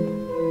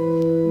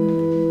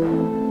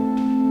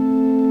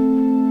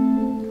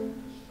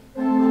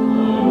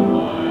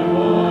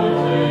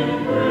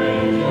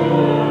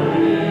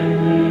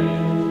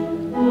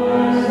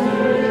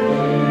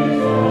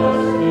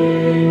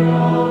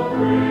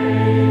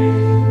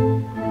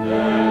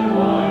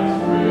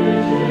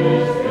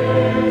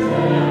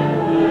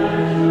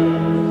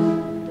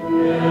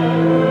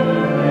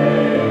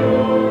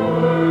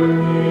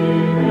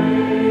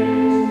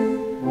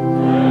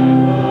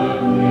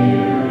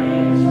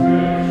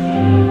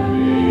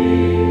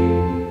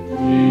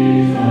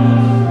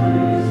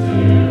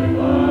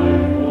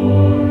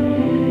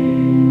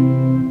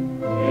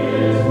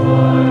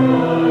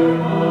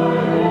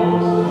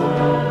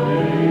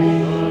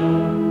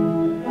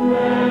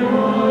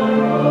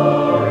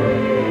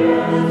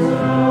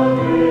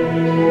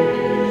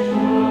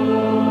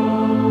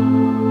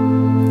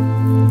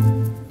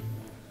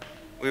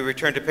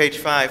 turn to page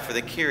 5 for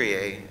the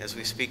Kyrie as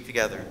we speak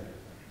together.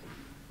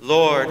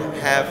 Lord,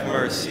 have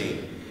mercy.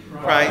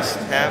 Christ,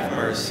 have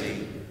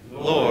mercy.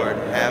 Lord,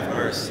 have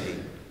mercy.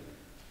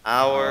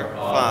 Our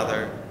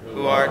Father,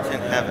 who art in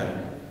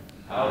heaven,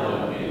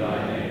 hallowed be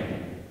thy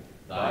name.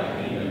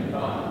 Thy kingdom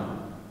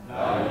come,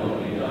 thy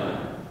will be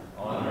done,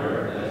 on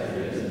earth as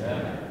it is in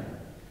heaven.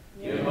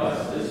 Give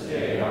us this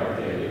day our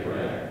daily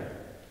bread,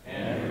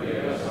 and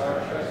forgive us our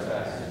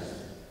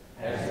trespasses,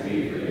 as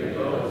we forgive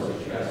those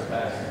who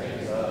trespass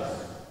against us.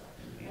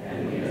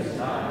 And lead us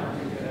not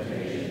into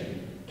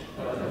temptation,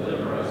 but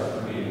deliver us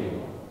from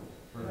evil.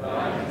 For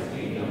thine is the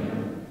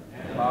kingdom,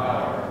 and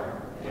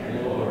power, and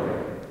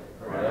glory,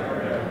 forever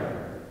and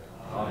ever.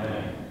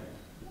 Amen.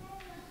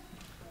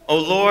 O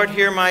Lord,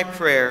 hear my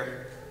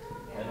prayer.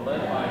 And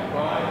let my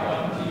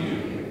cry come to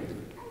you.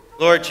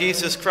 Lord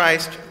Jesus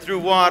Christ, through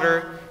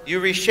water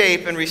you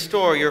reshape and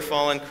restore your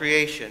fallen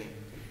creation,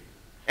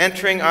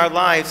 entering our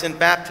lives in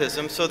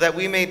baptism so that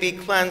we may be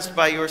cleansed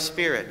by your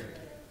Spirit.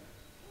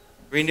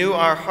 Renew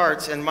our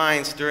hearts and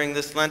minds during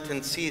this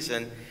Lenten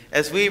season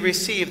as we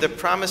receive the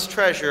promised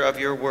treasure of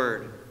your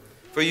word.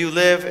 For you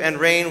live and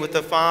reign with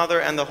the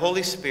Father and the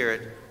Holy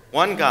Spirit,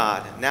 one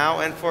God, now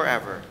and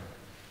forever.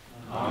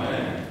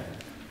 Amen.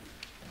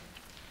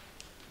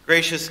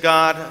 Gracious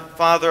God,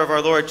 Father of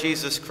our Lord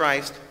Jesus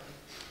Christ,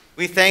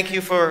 we thank you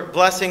for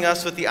blessing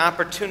us with the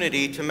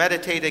opportunity to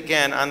meditate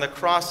again on the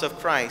cross of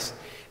Christ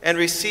and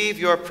receive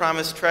your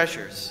promised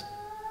treasures.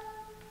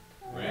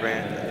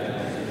 Grant that the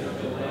message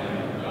of the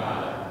Lamb of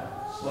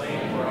God, slain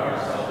for our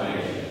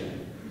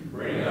salvation,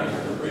 bring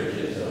us the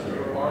riches of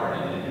your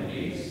pardon and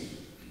peace.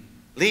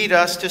 Lead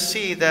us to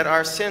see that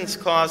our sins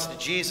caused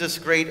Jesus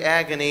great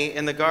agony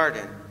in the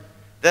garden,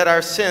 that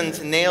our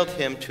sins nailed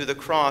him to the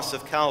cross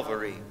of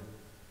Calvary.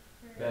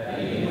 That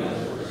he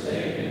was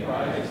forsaken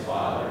by his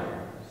Father,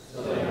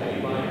 so that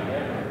we might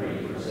never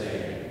be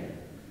forsaken,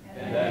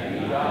 and that he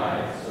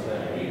died so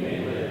that we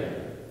may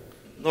live.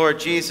 Lord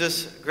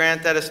Jesus,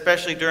 grant that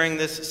especially during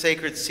this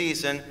sacred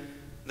season,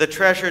 the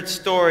treasured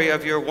story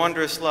of your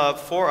wondrous love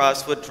for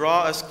us would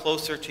draw us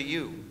closer to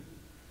you.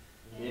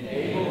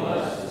 Enable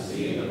us to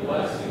see the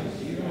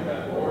blessings you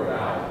have poured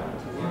out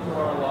into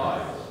our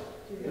lives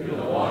through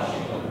the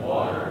washing of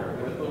water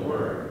with the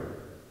Word.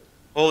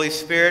 Holy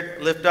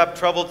Spirit, lift up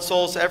troubled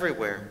souls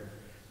everywhere.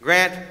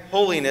 Grant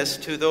wholeness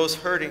to those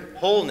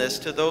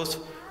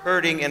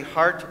hurting in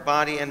heart,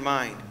 body, and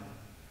mind.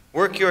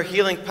 Work your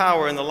healing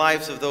power in the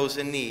lives of those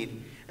in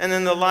need, and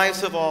in the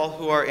lives of all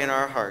who are in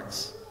our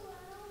hearts.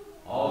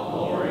 All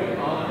glory,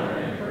 honor,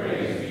 and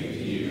praise be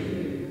to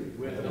you,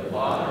 with the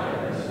Father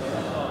and the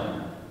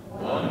Son,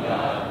 one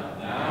God,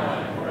 now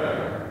and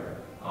forever.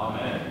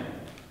 Amen.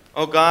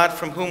 O God,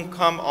 from whom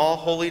come all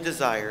holy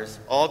desires,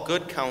 all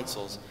good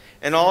counsels,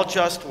 and all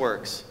just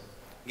works,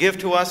 give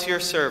to us, your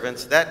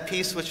servants, that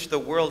peace which the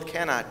world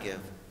cannot give,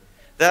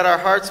 that our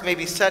hearts may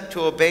be set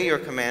to obey your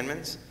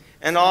commandments,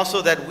 and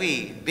also that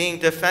we, being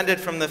defended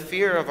from the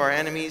fear of our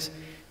enemies,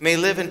 may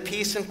live in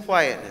peace and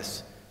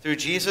quietness, through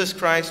Jesus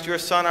Christ, your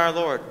Son, our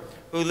Lord,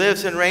 who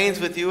lives and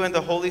reigns with you in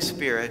the Holy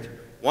Spirit,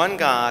 one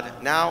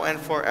God, now and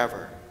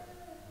forever.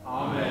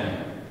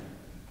 Amen.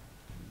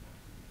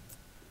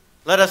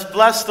 Let us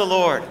bless the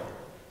Lord.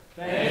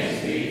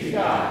 Thanks be to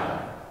God.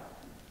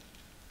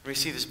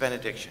 Receive his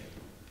benediction.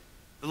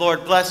 The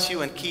Lord bless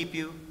you and keep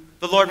you.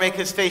 The Lord make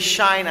his face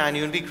shine on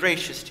you and be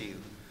gracious to you.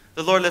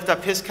 The Lord lift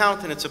up his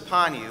countenance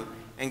upon you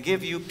and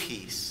give you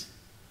peace.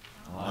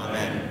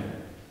 Amen.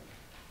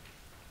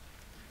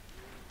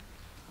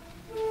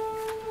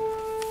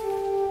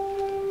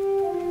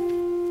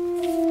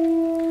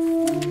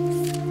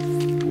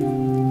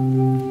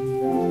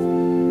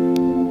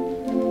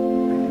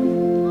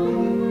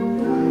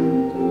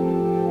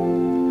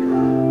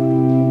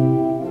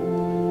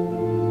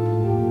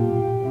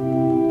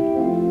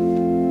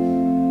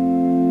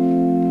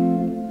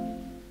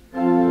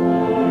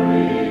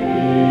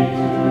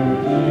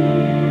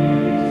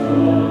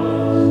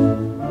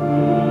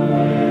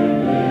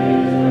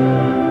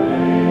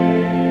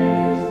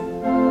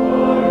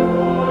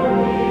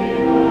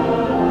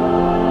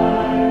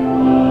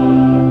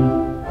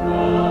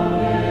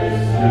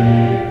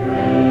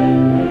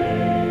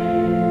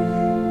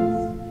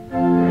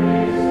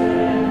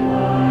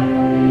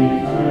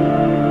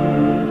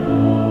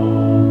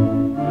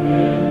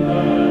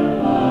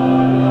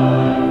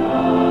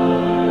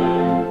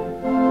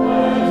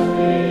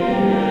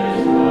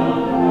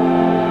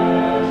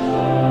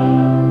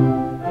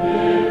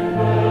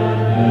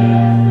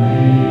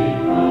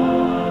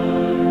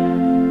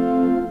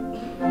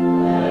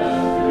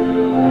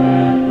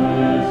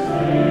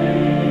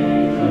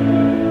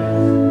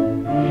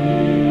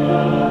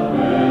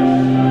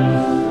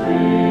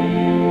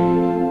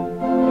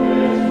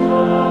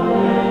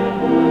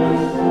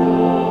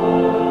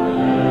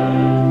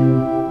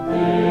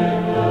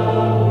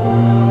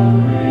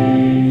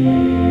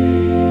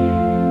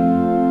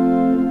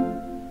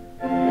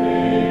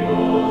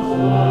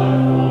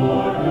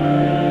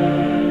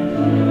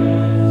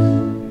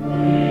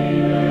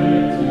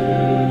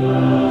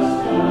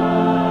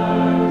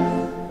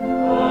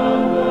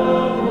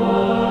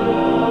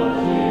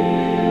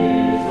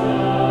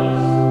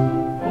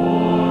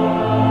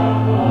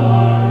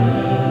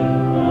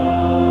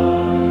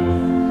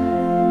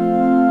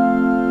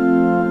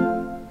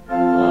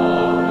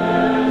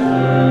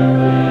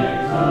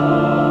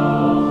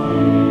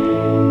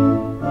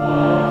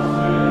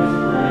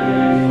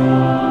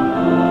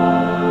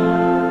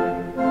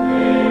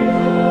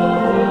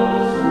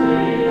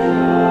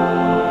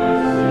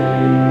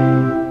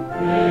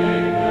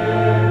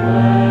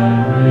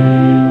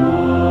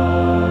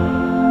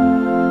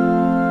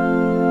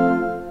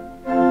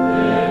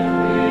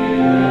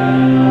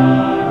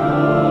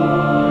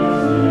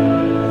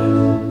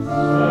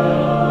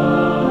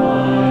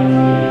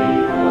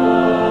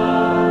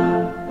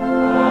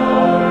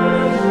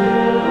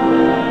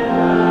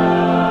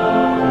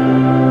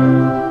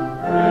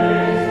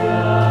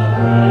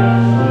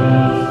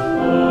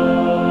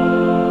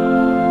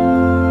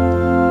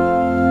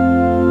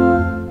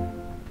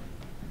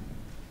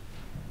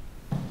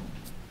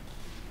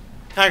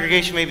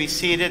 Congregation may be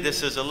seated.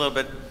 This is a little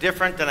bit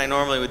different than I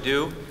normally would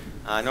do.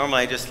 Normally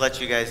I just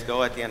let you guys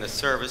go at the end of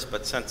service,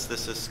 but since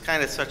this is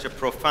kind of such a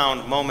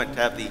profound moment to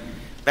have the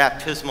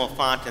baptismal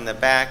font in the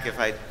back, if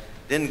I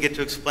didn't get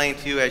to explain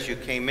to you as you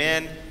came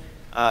in,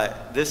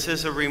 this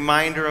is a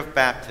reminder of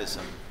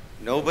baptism.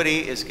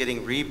 Nobody is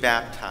getting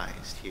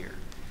rebaptized here.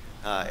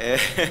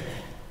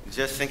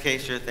 Just in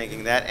case you're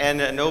thinking that.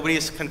 And nobody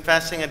is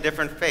confessing a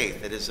different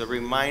faith. It is a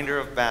reminder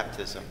of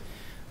baptism.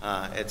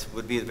 It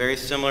would be very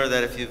similar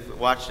that if you've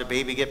watched a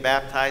baby get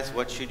baptized,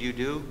 what should you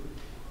do?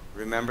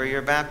 Remember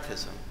your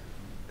baptism.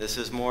 This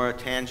is more a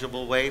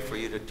tangible way for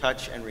you to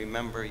touch and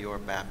remember your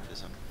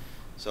baptism.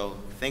 So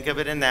think of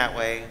it in that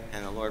way,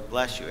 and the Lord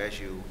bless you as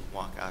you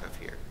walk out of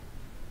here.